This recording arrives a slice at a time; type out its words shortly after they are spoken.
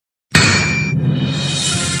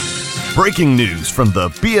Breaking news from the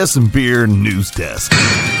BS and Beer News Desk.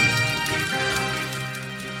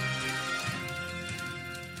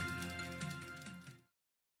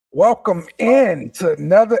 Welcome in to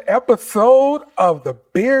another episode of The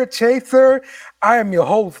Beer Chaser. I am your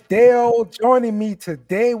host, Dale. Joining me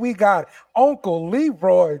today, we got Uncle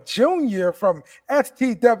Leroy Jr. from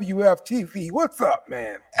STWF TV. What's up,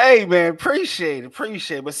 man? Hey, man, appreciate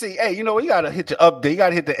it. But see, hey, you know, you got to hit the update. You got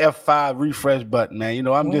to hit the F5 refresh button, man. You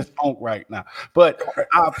know, I'm just Unc right now. But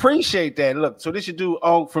I appreciate that. Look, so this you do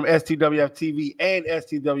Unc from STWF TV and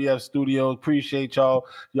STWF Studios. Appreciate y'all.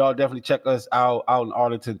 Y'all definitely check us out in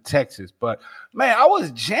Arlington, Texas. But, man, I was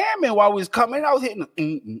jamming while we was coming. I was hitting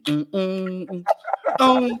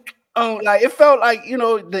like it felt like, you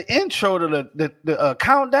know, the intro to the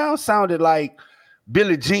countdown sounded like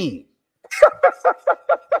Billie Jean.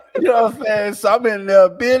 You know what I'm saying? So I'm in there,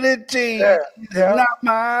 Billie Jean, not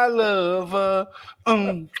my lover. All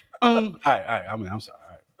right. I mean, I'm sorry. All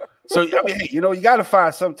right. So I mean, hey, you know, you got to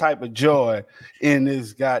find some type of joy in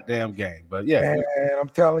this goddamn game. But yeah, man, I'm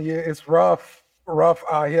telling you, it's rough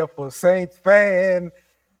out here for a Saints fan.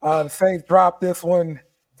 The Saints dropped this one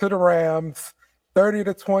to the Rams,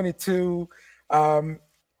 30-22.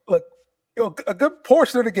 Look, you know, a good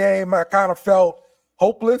portion of the game, I kind of felt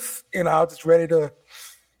hopeless. You know, I was just ready to,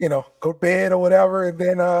 you know, go to bed or whatever. And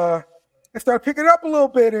then it started picking up a little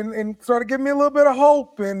bit and started giving me a little bit of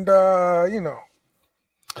hope. And, you know.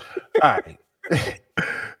 All right.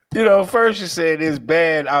 You know, first you said it's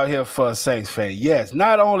bad out here for a Saints fan. Yes,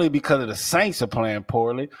 not only because of the Saints are playing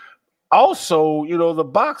poorly, also, you know, the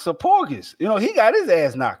boxer Porges, you know, he got his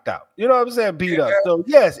ass knocked out. You know what I'm saying? Beat up. So,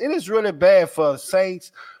 yes, it is really bad for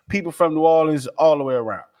Saints, people from New Orleans, all the way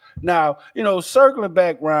around. Now, you know, circling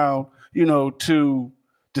back around, you know, to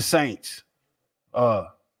the Saints, that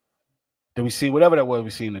we see, whatever that was we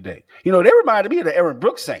seen today. You know, they reminded me of the Aaron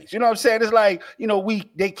Brooks Saints. You know what I'm saying? It's like, you know,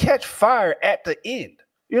 they catch fire at the end.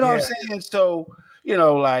 You know what I'm saying? So, you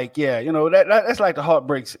know, like, yeah, you know, that's like the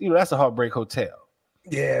heartbreaks, you know, that's a heartbreak hotel.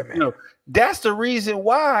 Yeah, man. You know, that's the reason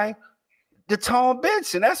why the Tom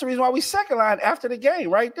Benson, that's the reason why we second line after the game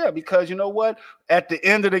right there. Because you know what? At the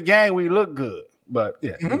end of the game, we look good. But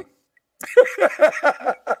yeah. Mm-hmm.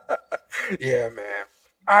 Yeah, man.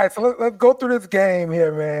 All right, so let's go through this game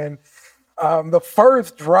here, man. The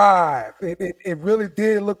first drive, it really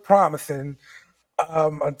did look promising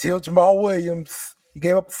until Jamal Williams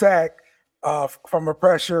gave up a sack from a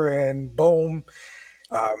pressure, and boom,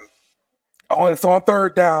 it's on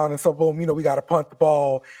third down, and so boom, you know, we got to punt the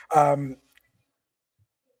ball.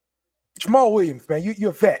 Jamal Williams, man, you're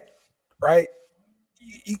a vet, right?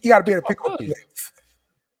 You got to be able to pick up a blitz.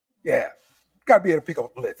 Yeah, got to be able to pick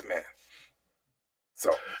up a blitz, man.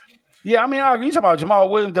 So, yeah, I mean, I agree. You talking about Jamal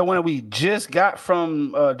Williams, the one that we just got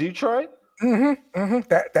from Detroit?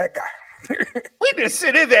 That guy. We just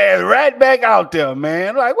sit his ass right back out there,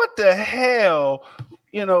 man. Like, what the hell?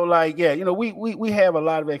 You know, like, yeah, you know, we have a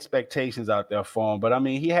lot of expectations out there for him, but I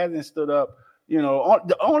mean, he hasn't stood up. You know,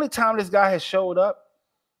 the only time this guy has showed up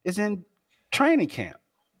is in training camp.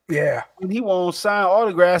 Yeah, when he won't sign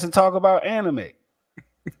autographs and talk about anime.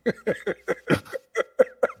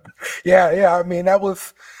 Yeah. I mean, that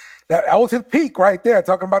was his peak right there,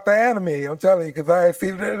 talking about the anime. I'm telling you, because I ain't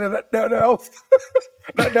seen nothing else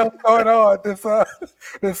going on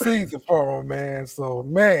this season for him, man. So,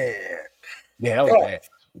 man. Yeah, that was bad.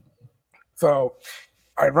 So,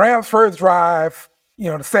 all right, Rams first drive,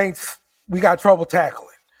 you know, the Saints, we got trouble tackling.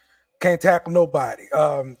 Can't tackle nobody.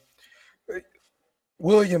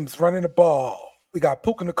 Williams running the ball. We got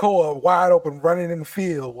Puka Nacua wide open running in the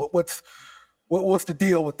field. What's the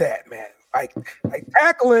deal with that, man? Like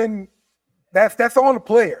tackling, that's on the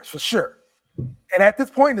players for sure. And at this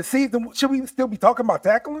point in the season, should we still be talking about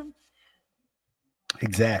tackling?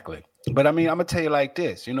 Exactly. But I mean, I'm gonna tell you like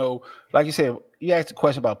this. You know, like you said, you asked a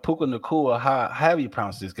question about Puka Nacua. How have you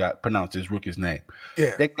pronounce this rookie's name?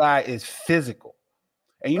 Yeah, that guy is physical.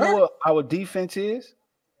 And you know what our defense is?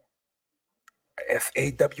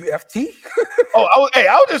 SAWFT.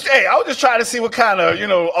 I was just trying to see what kind of, you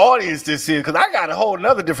know, audience this is, because I got a whole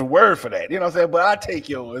another different word for that. You know what I'm saying? But I take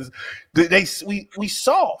yours. We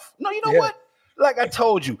soft. No, you know what? Like I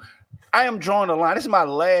told you, I am drawing a line. This is my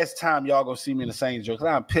last time y'all gonna see me in the Saints joke,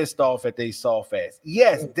 because I'm pissed off at they soft ass.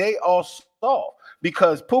 Yes, they are soft,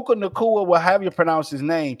 because Puka Nacua, will have you pronounce his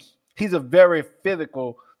name, he's a very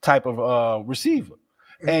physical type of receiver.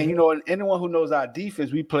 And you know, anyone who knows our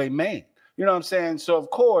defense, we play man. You know what I'm saying? So of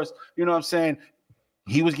course, you know what I'm saying,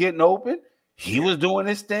 he was getting open, he was doing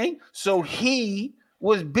his thing, so he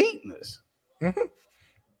was beating us.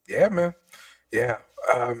 Yeah, man. Yeah.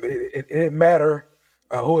 It didn't matter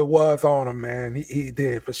who it was on him, man. He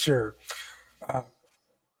did for sure.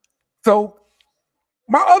 So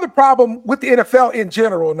my other problem with the NFL in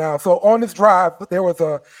general now, so on this drive, there was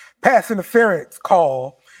a pass interference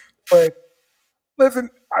call, but listen,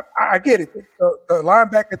 I get it. The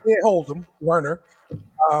linebacker did hold him, Werner,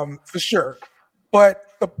 for sure. But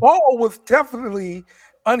the ball was definitely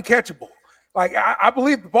uncatchable. Like, I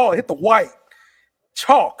believe the ball hit the white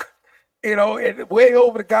chalk, and way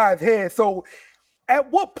over the guy's head. So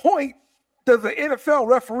at what point does the NFL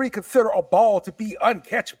referee consider a ball to be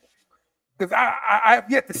uncatchable? Because I have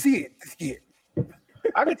yet to see it this year.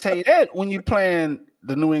 I can tell you that when you're playing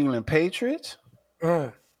the New England Patriots,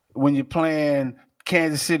 when you're playing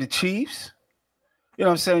Kansas City Chiefs, you know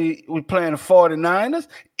what I'm saying? We're playing the 49ers.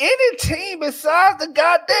 Any team besides the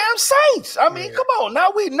goddamn Saints. I mean, come on.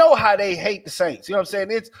 Now we know how they hate the Saints. You know what I'm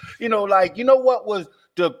saying? It's, what was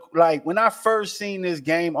when I first seen this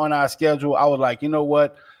game on our schedule, I was like, you know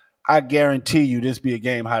what? I guarantee you this be a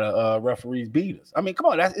game how the referees beat us. I mean, come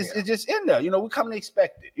on, it's just in there. We come to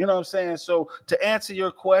expect it. You know what I'm saying? So to answer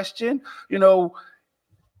your question,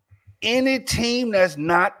 any team that's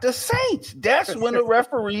not the Saints, that's when the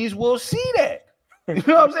referees will see that. You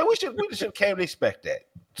know what I'm saying? We should came to expect that.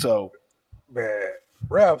 So,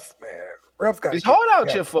 refs got it's hard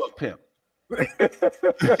out here for a pimp.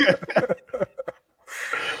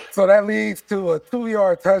 So that leads to a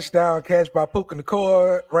 2-yard touchdown catch by Puka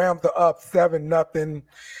Nacua. Rams are up 7-0.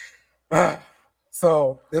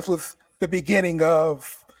 So this was the beginning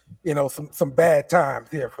of, some bad times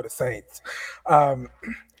here for the Saints.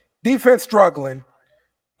 Defense struggling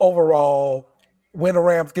overall when the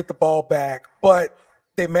Rams get the ball back, but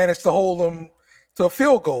they managed to hold them to a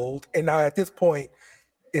field goal. And now at this point,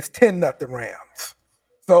 it's 10-0 Rams.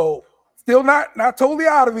 So still not totally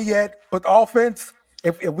out of it yet, but the offense,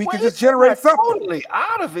 if we could just generate something. Totally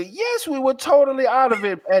out of it. Yes, we were totally out of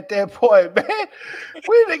it at that point, man.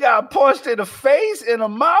 We done got punched in the face, in the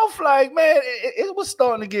mouth. Like, man, it was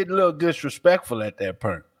starting to get a little disrespectful at that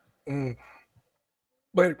point.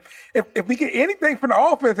 But if we get anything from the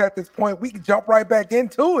offense at this point, we can jump right back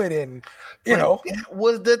into it. And, That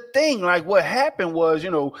was the thing. Like, what happened was,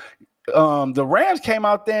 the Rams came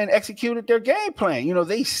out there and executed their game plan.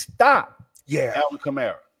 They stopped Alvin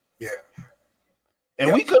Kamara. Yeah.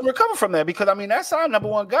 And we couldn't recover from that because, that's our number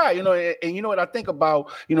one guy, and you know what I think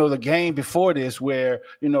about, the game before this where,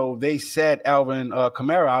 they set Alvin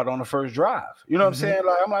Kamara out on the first drive. You know what I'm saying?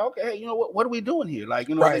 Like, I'm like, okay, hey, what are we doing here? Like,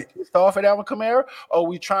 they pissed off at Alvin Kamara, or are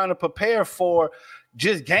we trying to prepare for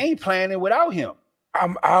just game planning without him?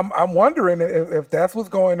 I'm wondering if that's what's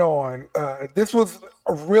going on. This was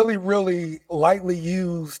a really, really lightly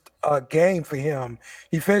used game for him.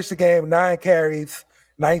 He finished the game 9 carries,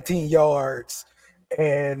 19 yards.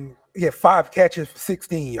 And he had 5 catches for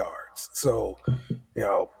 16 yards. So,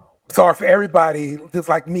 sorry for everybody just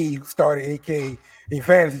like me who started AK in your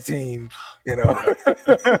fantasy team,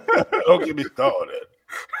 Don't get me started.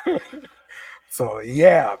 So,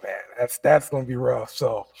 yeah, man, that's going to be rough.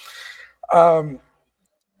 So,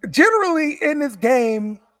 generally in this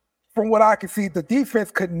game, from what I can see, the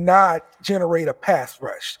defense could not generate a pass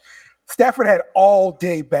rush. Stafford had all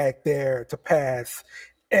day back there to pass.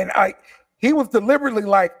 And he was deliberately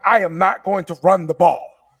like, I am not going to run the ball,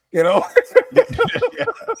 I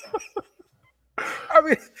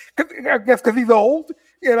guess because he's old,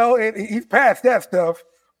 and he's past that stuff.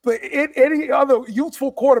 But any other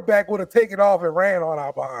useful quarterback would have taken off and ran on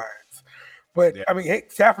our behinds. But,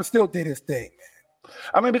 Stafford still did his thing,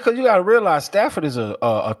 man. Because you got to realize Stafford is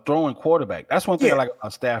a throwing quarterback. That's one thing I like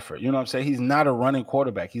about Stafford. You know what I'm saying? He's not a running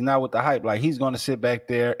quarterback. He's not with the hype. Like, he's going to sit back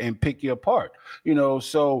there and pick you apart.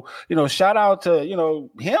 So, shout out to, him, you know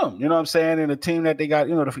what I'm saying? And the team that they got,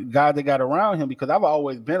 the guy they got around him, because I've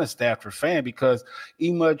always been a Stafford fan because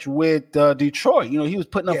much with Detroit, he was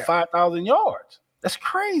putting up 5,000 yards. That's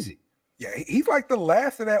crazy. Yeah, he's like the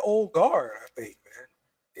last of that old guard, I think,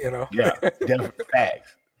 man. Yeah, definitely.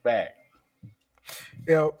 Facts.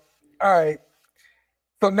 All right.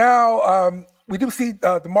 So now we do see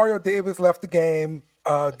Demario Davis left the game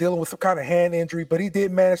dealing with some kind of hand injury, but he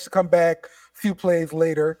did manage to come back a few plays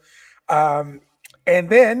later. And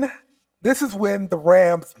then this is when the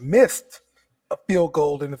Rams missed a field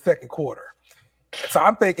goal in the second quarter. So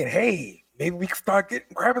I'm thinking, hey, maybe we can start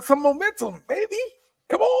grabbing some momentum. Maybe.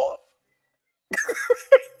 Come on.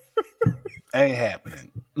 Ain't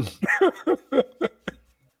happening.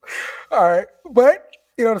 All right. But,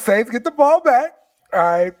 the Saints get the ball back. All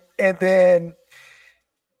right. And then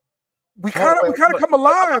we kind of come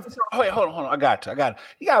alive. Wait, hold on. I got you.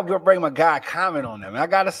 You got to bring my guy comment on that, man. I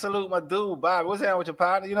got to salute my dude, Bobby. What's that with your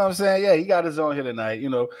partner? You know what I'm saying? Yeah, he got his own here tonight. You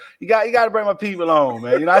know, you got to bring my people on,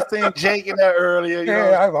 man. You know, I seen Jake in there earlier. You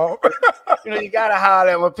know, I know. You know, you got to holler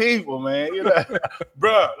at my people, man. You know,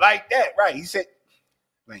 bro, like that, right? He said,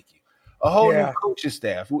 "Thank you." A whole new coaching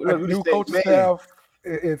staff. A new coaching staff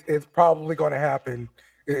is probably going to happen.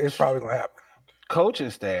 It's probably going to happen. Coaching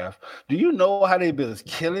staff. Do you know how they been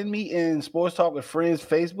killing me in Sports Talk with Friends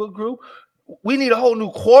Facebook group? We need a whole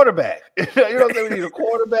new quarterback. You know what I'm saying? We need a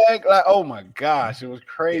quarterback. Like, oh my gosh, it was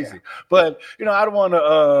crazy. Yeah. But you know, I don't want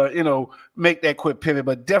to make that quick pivot,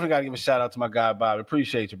 but definitely gotta give a shout out to my guy Bob.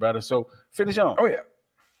 Appreciate you, brother. So finish on. Oh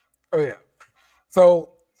yeah. So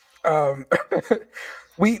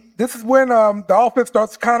this is when the offense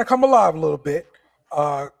starts to kind of come alive a little bit.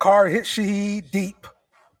 Carr hit Shaheed deep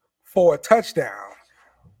for a touchdown.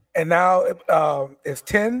 And now it's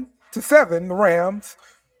 10-7, the Rams.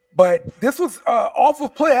 But this was off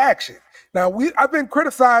of play action. Now, I've been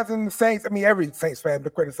criticizing the Saints. I mean, every Saints fan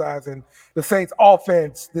been criticizing the Saints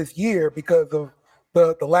offense this year because of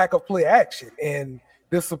the lack of play action. And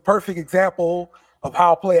this is a perfect example of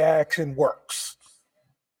how play action works.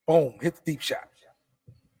 Boom, hit the deep shot.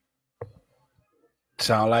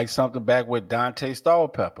 Sound like something back with Dante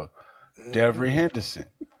Stallpepper, Devery Henderson.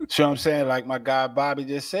 See what I'm saying? Like my guy Bobby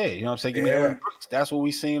just said. You know what I'm saying? Give me Aaron Brooks. That's what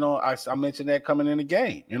we seen on. I mentioned that coming in the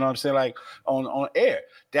game. You know what I'm saying? Like on air.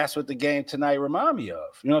 That's what the game tonight remind me of.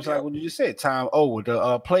 You know what I'm saying? Like what you just said. Time with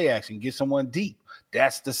the play action, get someone deep.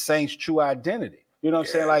 That's the Saints' true identity. You know what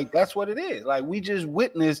I'm saying? Like, that's what it is. Like, we just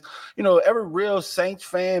witnessed, every real Saints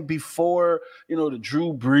fan before, the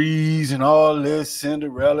Drew Brees and all this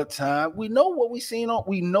Cinderella time. We know what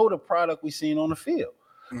we know the product we seen on the field.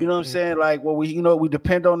 You know what I'm saying? Like, well, we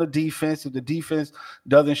depend on the defense. If the defense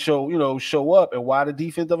doesn't show up, and why the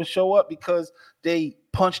defense doesn't show up? Because they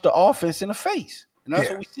punch the offense in the face. And that's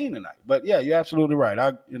what we seen tonight. But yeah, you're absolutely right.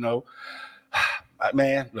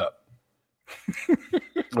 Man, look,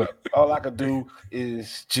 all I could do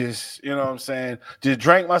is just, just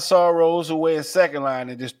drink my sorrows away in second line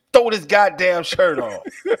and just throw this goddamn shirt on.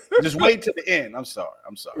 Just wait till the end. I'm sorry.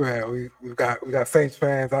 Yeah, we got Saints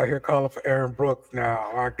fans out here calling for Aaron Brooks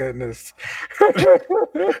now. My goodness.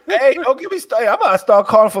 Hey, don't get me started. I'm about to start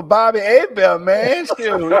calling for Bobby Abel, man. Shoot,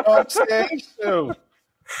 you know what I'm saying? Shoot.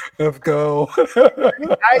 Let's go.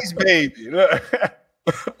 Ice baby.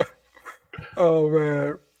 Oh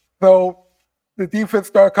man. So the defense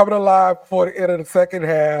started coming alive before the end of the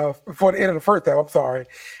first half, I'm sorry.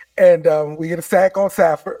 And we get a sack on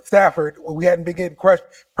Stafford. We hadn't been getting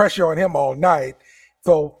pressure on him all night.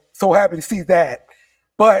 So happy to see that.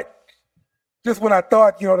 But just when I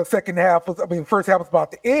thought, the first half was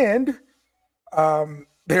about to end,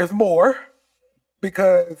 there's more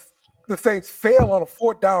because the Saints fail on a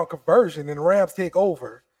 4th down conversion and the Rams take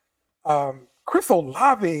over. Chris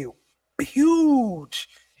Olave, huge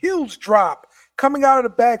drop coming out of the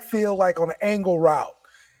backfield like on an angle route.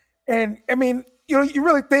 And, I mean, you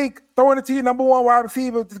really think throwing it to your number one wide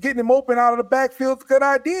receiver, just getting him open out of the backfield is a good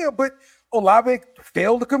idea, but Olave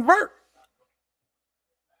failed to convert.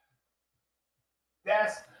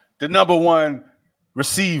 That's the number one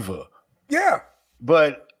receiver. Yeah.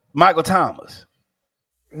 But Michael Thomas.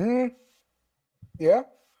 Yeah.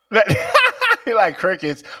 You like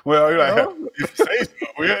crickets. Well, you're like, you say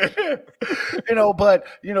so. But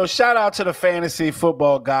shout out to the fantasy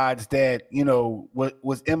football gods that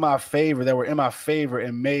was in my favor, that were in my favor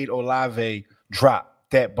and made Olave drop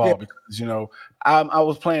that ball because I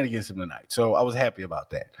was playing against him tonight, so I was happy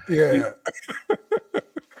about that. Yeah.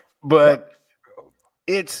 But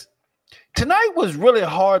tonight was really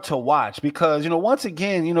hard to watch because once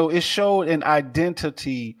again it showed an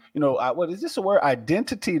identity. What is this a word?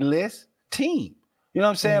 Identity-less team. You know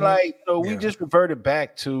what I'm saying? Mm-hmm. Like, we just reverted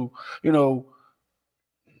back to, who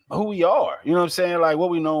we are. You know what I'm saying? Like what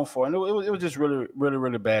we known for. And it was just really, really,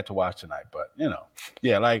 really bad to watch tonight. But,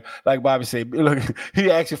 yeah, like Bobby said, look, he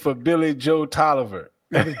asked for Billy Joe Tolliver.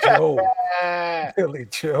 Billy Joe. Billy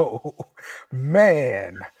Joe.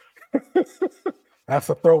 Man. That's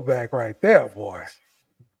a throwback right there, boy.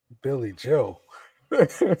 Billy Joe.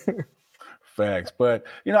 Facts, but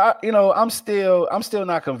I'm still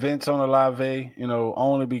not convinced on Olave.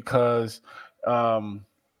 Only because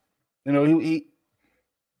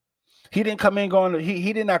he didn't come in going.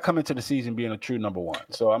 He did not come into the season being a true number one.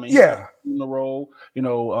 So I mean, in the role,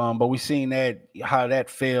 but we seen how that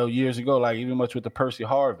failed years ago. Like even much with the Percy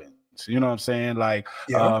Harvins. You know what I'm saying? Like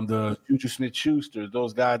the Juju Smith-Schuster,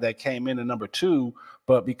 those guys that came in at number 2,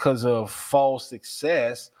 but because of false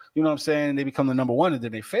success, you know what I'm saying, they become the number 1 and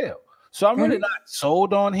then they fail. So I'm really not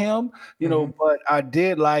sold on him, but I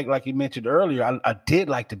did like you mentioned earlier, I did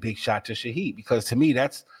like the big shot to Shaheed because to me,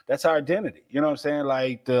 that's our identity. You know what I'm saying?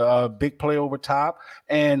 Like the big play over top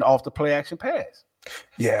and off the play action pass.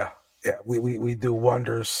 Yeah. We do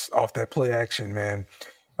wonders off that play action, man.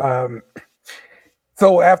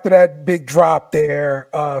 So after that big drop there,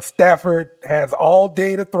 Stafford has all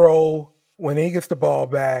day to throw when he gets the ball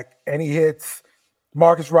back, and he hits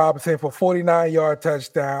Marcus Robinson for 49-yard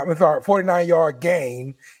touchdown. 49-yard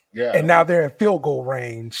gain. Yeah. And now they're in field goal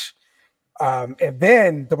range. And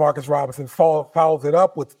then DeMarcus Robinson follows it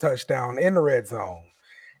up with the touchdown in the red zone.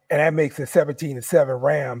 And that makes it 17-7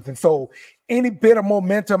 Rams. And so any bit of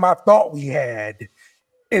momentum I thought we had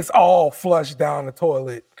is all flushed down the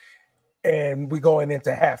toilet. And we going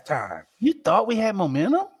into halftime. You thought we had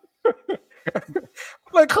momentum?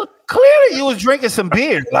 Like clearly you was drinking some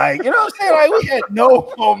beer. Like, you know what I'm saying? Like we had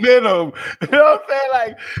no momentum. You know what I'm saying?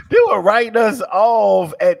 Like they were writing us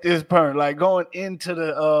off at this point, like going into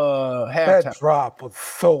the halftime. That drop was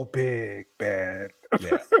so big, man.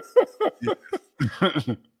 Yeah.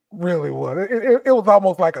 Really was. It was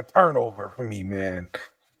almost like a turnover for me, man.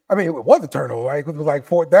 I mean, it was a turnover, right? It was like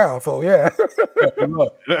 4th down. So, yeah.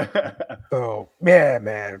 So, yeah,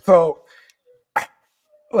 man. So,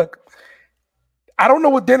 look, I don't know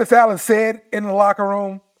what Dennis Allen said in the locker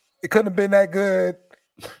room. It couldn't have been that good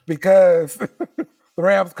because the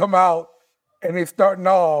Rams come out and they're starting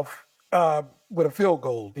off with a field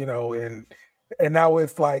goal, and now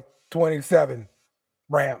it's like 27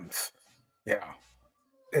 Rams. Yeah.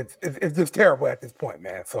 It's just terrible at this point,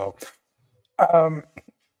 man. So,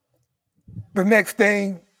 the next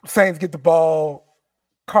thing, Saints get the ball.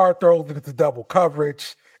 Carr throws it into double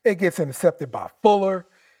coverage. It gets intercepted by Fuller.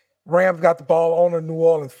 Rams got the ball on the New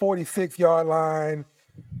Orleans 46-yard line.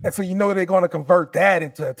 And so they're going to convert that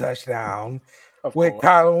into a touchdown with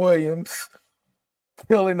Kyler Williams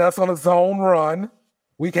killing us on a zone run.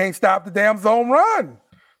 We can't stop the damn zone run.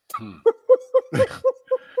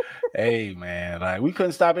 Hey, man, like we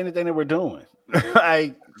couldn't stop anything that we're doing.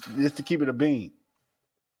 Like just to keep it a bean.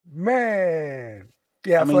 Man.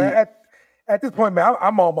 Yeah, so at this point, man,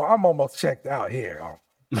 I'm almost checked out here.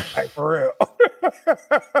 Like for real.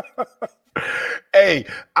 Hey,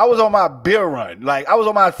 I was on my beer run. Like I was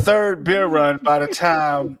on my 3rd beer run by the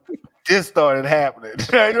time this started happening.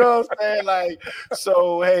 You know what I'm saying? Like,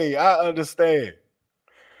 so hey, I understand.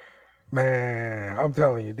 Man, I'm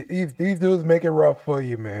telling you, these dudes make it rough for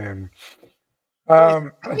you, man.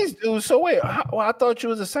 These dudes. So wait, I thought you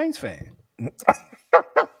was a Saints fan.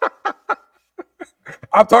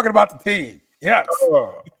 I'm talking about the team. Yes.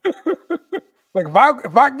 Like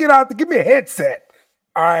if I get out to give me a headset,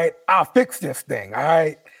 all right, I'll fix this thing. All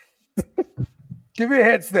right. Give me a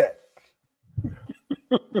headset.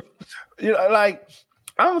 Like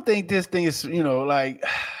I don't think this thing is, like,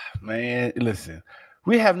 man, listen,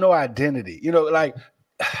 we have no identity. Like,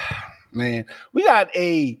 man, we got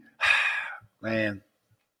man.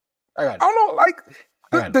 I don't know, like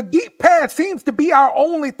the deep pass seems to be our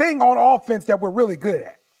only thing on offense that we're really good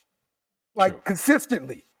at. Like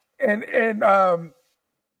consistently. And because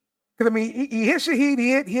I mean he hit Shaheed,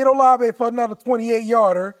 he hit Olave for another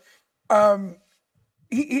 28-yarder.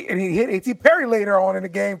 He hit A.T. Perry later on in the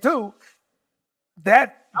game too.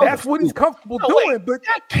 That's what he's comfortable doing. Wait, but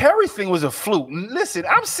that Perry thing was a fluke. Listen,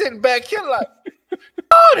 I'm sitting back here like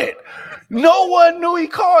caught it. No one knew he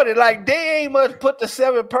caught it. Like they ain't much put the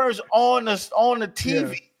 7 perms on the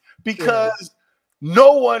TV because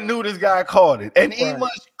no one knew this guy caught it. And he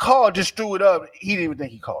must call just threw it up. He didn't even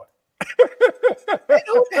think he caught it. Man,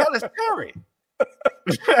 who the hell is Perry?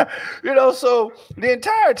 So the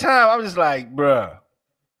entire time I'm just like, bruh,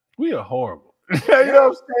 we are horrible. You know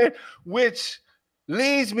what I'm saying? Which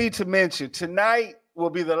leads me to mention tonight will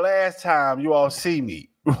be the last time you all see me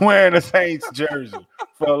wearing a Saints jersey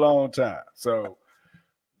for a long time. So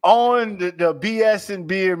on the BS and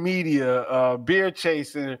Beer Media Beer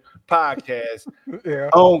Chasing podcast,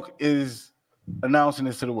 Onk is announcing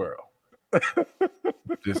this to the world.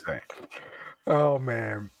 Just saying. Oh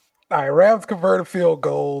man. All right, Rams convert a field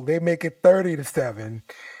goal. They make it 30-7.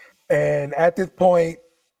 And at this point,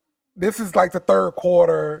 this is like the 3rd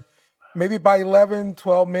quarter, maybe by 11,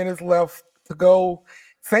 12 minutes left to go.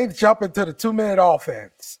 Saints jump into the 2-minute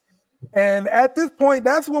offense. And at this point,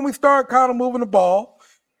 that's when we start kind of moving the ball.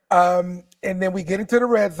 And then we get into the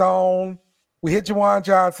red zone. We hit Juwan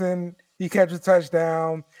Johnson. He catches a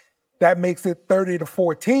touchdown. That makes it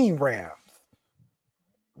 30-14 Rams.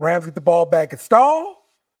 Rams get the ball back at Stall.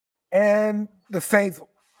 And the Saints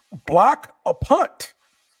block a punt.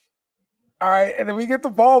 All right, and then we get the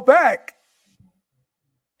ball back.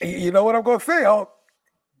 You know what I'm going to say?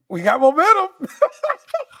 We got momentum.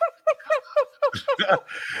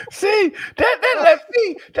 See,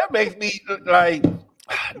 that makes me like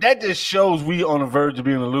that just shows we on the verge of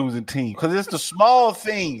being a losing team because it's the small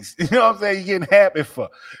things, you know what I'm saying, you're getting happy for.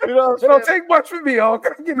 You know what I'm saying? It don't take much for me, I'm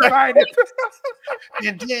getting excited.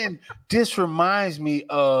 And then this reminds me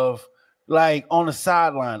of like on the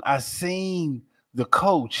sideline, I seen the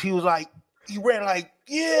coach. He was like, he ran like,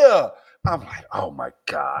 yeah. I'm like, oh my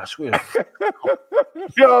gosh. You know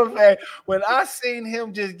what I'm saying? When I seen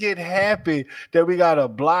him just get happy that we got a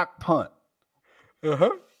block punt.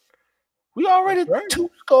 Uh-huh. We already 2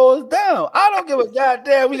 scores down. I don't give a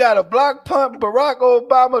goddamn. We got a block punt. Barack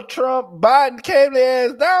Obama, Trump, Biden came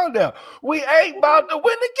their ass down there. We ain't about to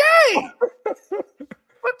win the game.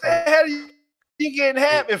 What the hell are you getting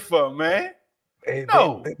happy for, man? Hey,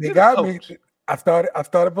 they got me. I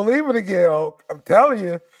started believing again. Oh, I'm telling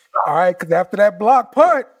you. All right, because after that block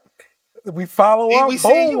punt, we follow up. We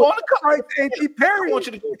see you on the right, A.T. Perry. I want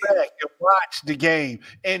you to go back and watch the game.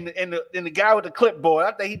 And the guy with the clipboard,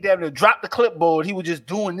 I think he damn near dropped the clipboard. He was just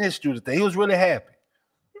doing this through the thing. He was really happy.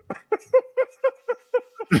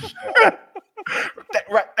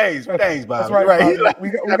 Right, thanks, Bobby. That's right, Bobby. Like,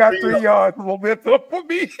 we got 3 yards of momentum for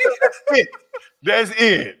me. That's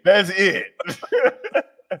it.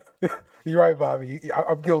 You're right, Bobby.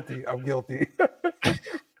 I'm guilty. I'm guilty.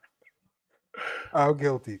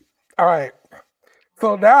 All right.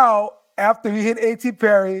 So now, after we hit A.T.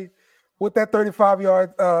 Perry with that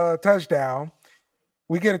 35-yard touchdown,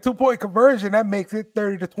 we get a 2-point conversion. That makes it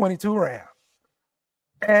 30-22 Rams.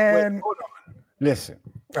 And wait, hold on. Listen,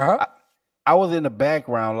 uh-huh. I was in the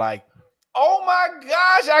background like, oh my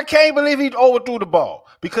gosh, I can't believe he overthrew the ball.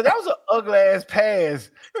 Because that was an ugly-ass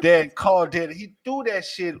pass that Carl did. He threw that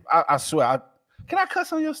shit. I swear. Can I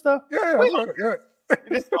cuss on your stuff? Yeah.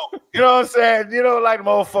 You know what I'm saying? You know, like the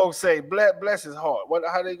old folks say, bless his heart.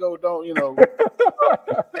 How they go, don't, you know,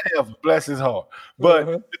 bless his heart. But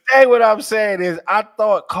the thing what I'm saying is I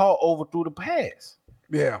thought Carl overthrew the pass.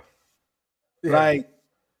 Yeah. Like,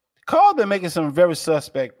 Carl been making some very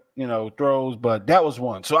suspect, you know, throws, but that was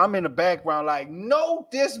one. So I'm in the background like, no,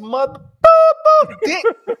 this mother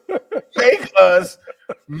didn't make us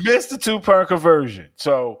miss the 2-point conversion.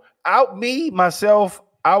 So myself,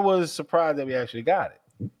 I was surprised that we actually got it.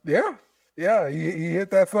 Yeah. He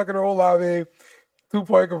hit that fucking Olave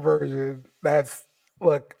 2-point conversion.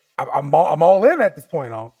 I'm all in at this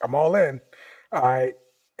point. I'm all in. All right.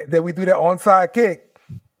 And then we do that onside kick.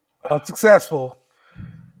 Unsuccessful.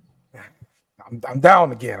 I'm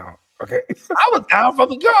down again. Okay. I was down from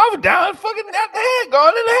the girl. I was down fucking at the head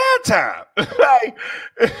going into halftime.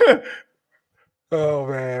 Like, oh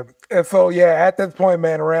man. And so at this point,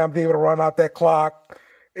 man, Rams able to run out that clock.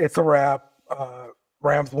 It's a wrap.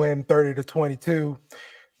 Rams win 30-22.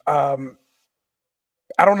 I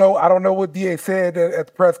don't know what DA said at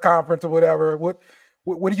the press conference or whatever. What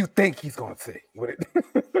do you think he's gonna say?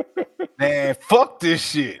 Man, fuck this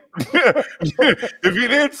shit. If he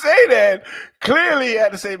didn't say that, clearly he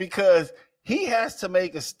had to say, because he has to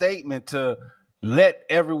make a statement to let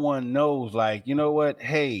everyone knows, like, you know what?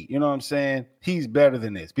 Hey, you know what I'm saying? He's better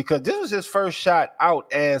than this, because this was his first shot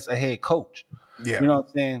out as a head coach. Yeah. You know what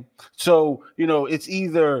I'm saying? So, you know, it's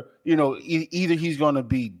either he's going to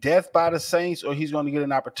be death by the Saints or he's going to get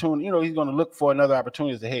an opportunity. You know, he's going to look for another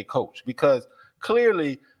opportunity as the head coach, because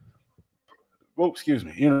clearly,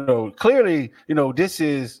 clearly, you know, this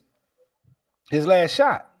is his last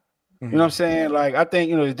shot. Mm-hmm. You know what I'm saying? Like, I think,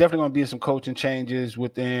 you know, there's definitely going to be some coaching changes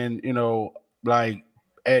within, you know, like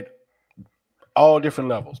at all different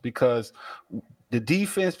levels, because the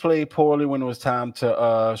defense played poorly when it was time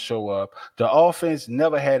to show up. The offense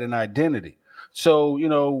never had an identity. So, you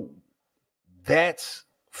know, that's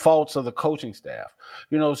faults of the coaching staff.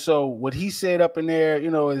 You know, so what he said up in there, you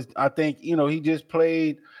know, is, I think, you know, he just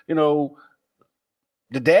played, you know,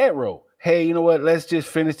 the dad role. Hey, you know what? Let's just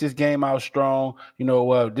finish this game out strong. You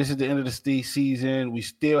know, this is the end of the season. We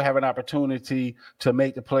still have an opportunity to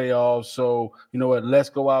make the playoffs. So, you know what? Let's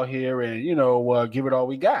go out here and, you know, give it all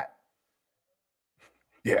we got.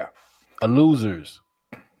 Yeah. A loser's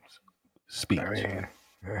speech. I mean,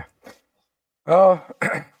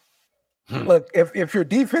 look, if your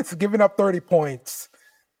defense is giving up 30 points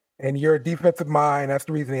and you're a defensive mind, that's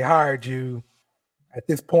the reason they hired you. At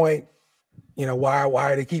this point, you know, why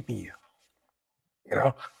are they keeping you? You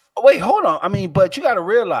know? Wait, hold on. I mean, but you got to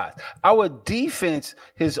realize our defense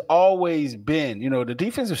has always been, you know, the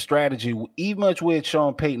defensive strategy, even much with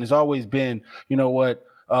Sean Payton, has always been, you know what,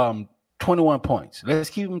 21 points. Let's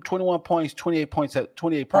keep them 21 points, 28 points at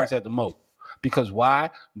the most. Because why?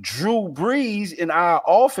 Drew Brees in our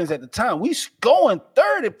offense at the time, we scoring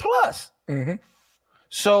 30 plus. Mm-hmm.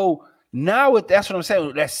 So now that's what I'm saying.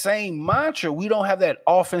 With that same mantra, we don't have that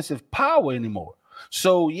offensive power anymore.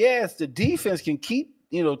 So yes, the defense can keep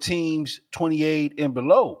teams 28 and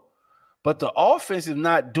below, but the offense is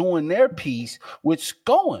not doing their piece with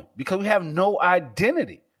scoring because we have no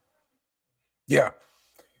identity. Yeah.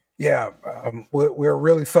 We're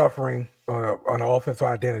really suffering on offensive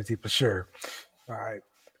identity for sure. All right.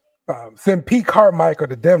 Send Pete Carmichael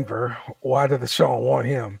to Denver. Why did the Sean want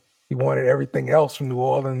him? He wanted everything else from New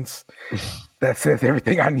Orleans. That says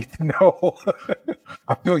everything I need to know.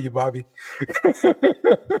 I feel you, Bobby.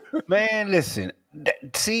 Man, listen.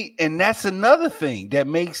 See, and that's another thing that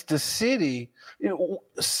makes the city,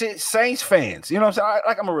 Saints fans. You know what I'm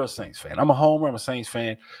saying? I'm a real Saints fan. I'm a homer. I'm a Saints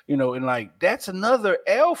fan. And like that's another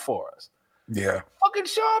L for us. Yeah. Fucking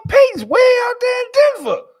Sean Payton's way out there in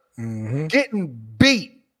Denver, getting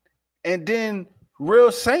beat. And then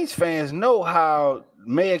real Saints fans know how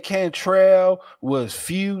Mayor Cantrell was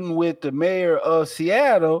feuding with the mayor of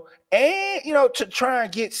Seattle and, to try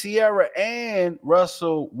and get Sierra and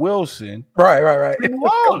Russell Wilson. Right. New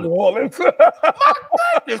Orleans. My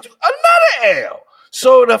goodness, another L.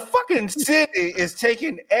 So the fucking city is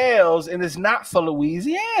taking L's and it's not for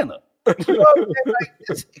Louisiana. You know what I'm saying? Like,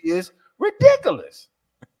 this is ridiculous.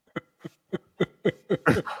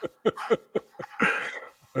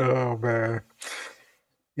 Oh man,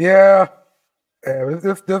 yeah, this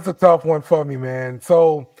is a tough one for me, man.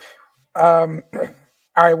 So, all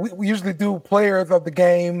right, we usually do players of the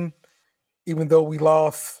game, even though we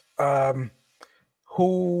lost.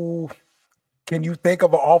 Who can you think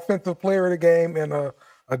of an offensive player of the game and a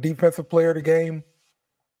defensive player of the game?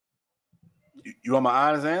 You want my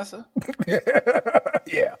honest answer?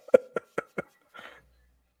 Yeah.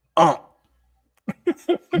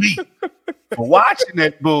 Me. For watching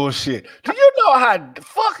that bullshit. Do you know how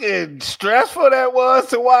fucking stressful that was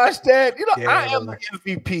to watch that? I am the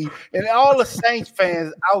MVP, and all the Saints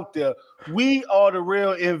fans out there, we are the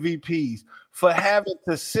real MVPs for having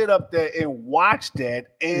to sit up there and watch that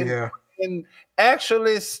and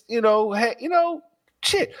actually,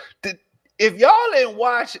 shit. If y'all didn't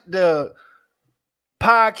watch the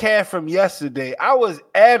podcast from yesterday, I was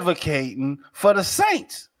advocating for the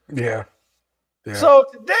Saints. Yeah. So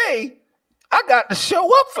today, I got to show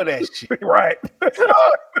up for that shit. Right.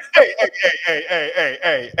 Hey.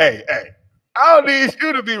 I don't need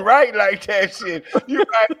you to be right like that shit. You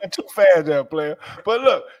right too fast there, player. But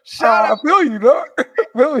look, shout out. I feel you, dog. I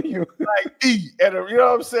feel you. Like E, and you know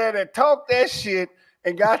what I'm saying? And talk that shit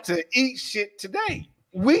and got to eat shit today.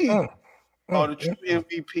 We are the true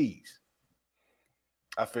MVPs.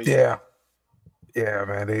 I feel you. Yeah. Yeah,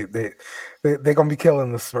 man, they're gonna be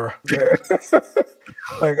killing us, bro. Yeah.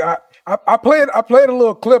 Like I played a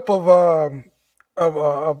little clip of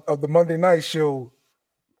the Monday night show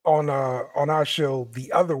on our show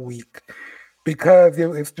the other week because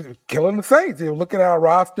it's killing the Saints. They were looking at our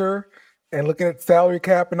roster and looking at salary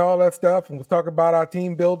cap and all that stuff, and was talking about our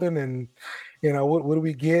team building and what do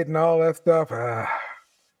we get and all that stuff.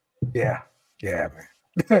 Yeah, man.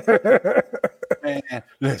 Man,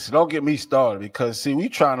 listen, don't get me started because see, we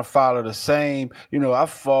trying to follow the same. I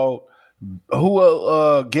fought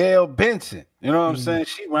Gail Benson. You know what I'm saying?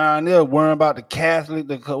 She around there worrying about the Catholic,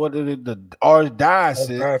 the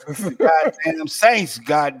archdiocese, goddamn Saints,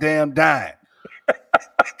 goddamn dying,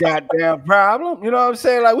 goddamn problem. You know what I'm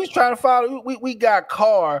saying? Like we trying to follow. We got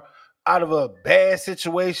Carr out of a bad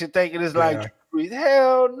situation, thinking it's like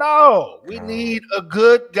hell no. We need a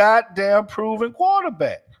good goddamn proven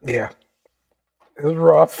quarterback. Yeah. It was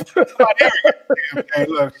rough. Hey,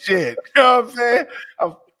 look, shit. You know what I'm saying?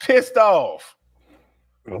 I'm pissed off.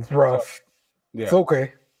 It was rough. Yeah. It's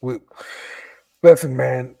okay. Listen,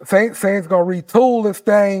 man. Saints gonna retool this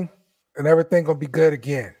thing and everything gonna be good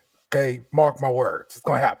again. Okay, mark my words. It's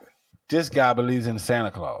gonna happen. This guy believes in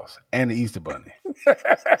Santa Claus and the Easter Bunny. And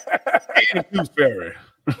the Tooth Fairy.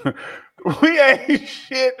 We ain't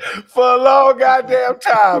shit for a long goddamn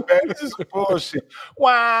time, man. This is bullshit.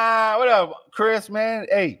 Wow, what up, Chris, man?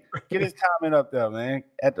 Hey, get his comment up there, man.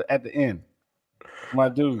 At the end. My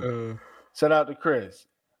dude. Shout out to Chris.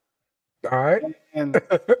 All right. And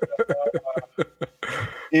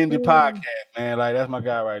in the podcast, man. Like that's my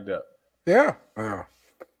guy right there. Yeah. All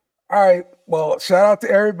right. Well, shout out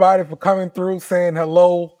to everybody for coming through, saying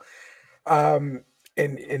hello, and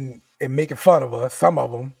making fun of us. Some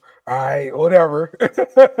of them. All right, whatever.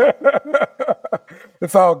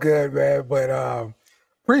 It's all good, man. But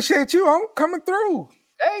appreciate you. I'm coming through.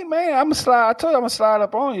 Hey, man, I'm gonna slide. I told you I'm gonna slide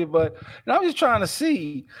up on you, but I'm just trying to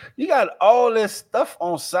see. You got all this stuff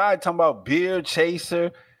on side talking about beer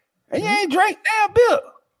chaser, and you ain't drank damn beer.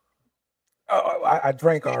 I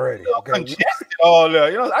drank already. Okay. Congested all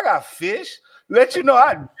there. You know, I got fish. Let you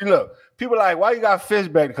know, look. People like, why you got fish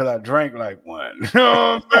back? Because I drank like one. You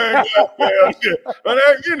know what I'm saying? But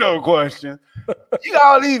you know, question. You got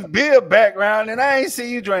all these beer background, and I ain't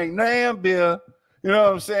see you drink damn beer. You know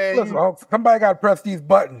what I'm saying? Listen, somebody got to press these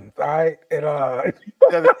buttons, all right? And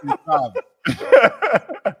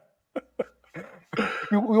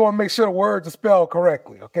we want to make sure the words are spelled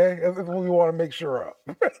correctly, okay? That's what we want to make sure of.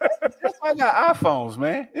 That's why I got iPhones,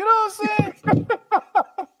 man. You know what I'm saying?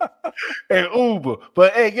 And Uber.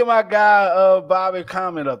 But hey, get my guy Bobby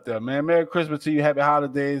comment up there, man. Merry Christmas to you, happy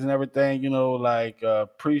holidays and everything. You know, like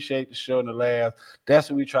appreciate the show and the laughs. That's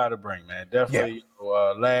what we try to bring, man. Definitely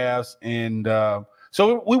laughs. And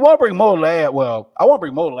so we want to bring more laughs. Well, I want to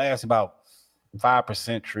bring more laughs about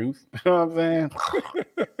 5% truth. You know what I'm saying?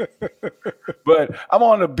 But I'm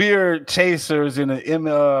on the Beer Chasers in the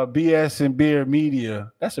BS and Beer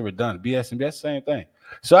Media. That's a redundant. BS and Beer, that's the same thing.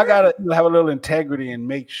 So I gotta have a little integrity and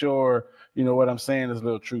make sure you know what I'm saying is a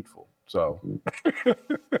little truthful. So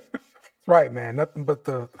right, man. Nothing but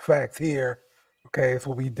the facts here. Okay, it's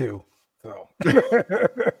what we do. So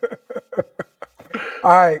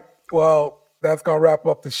all right. Well, that's gonna wrap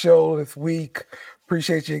up the show this week.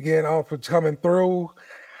 Appreciate you again all for coming through.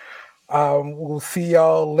 We'll see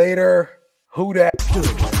y'all later. Who dat?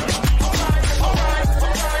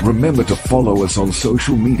 Remember to follow us on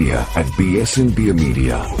social media at BS and Beer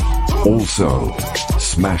Media. Also,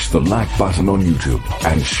 smash the like button on YouTube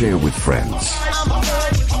and share with friends.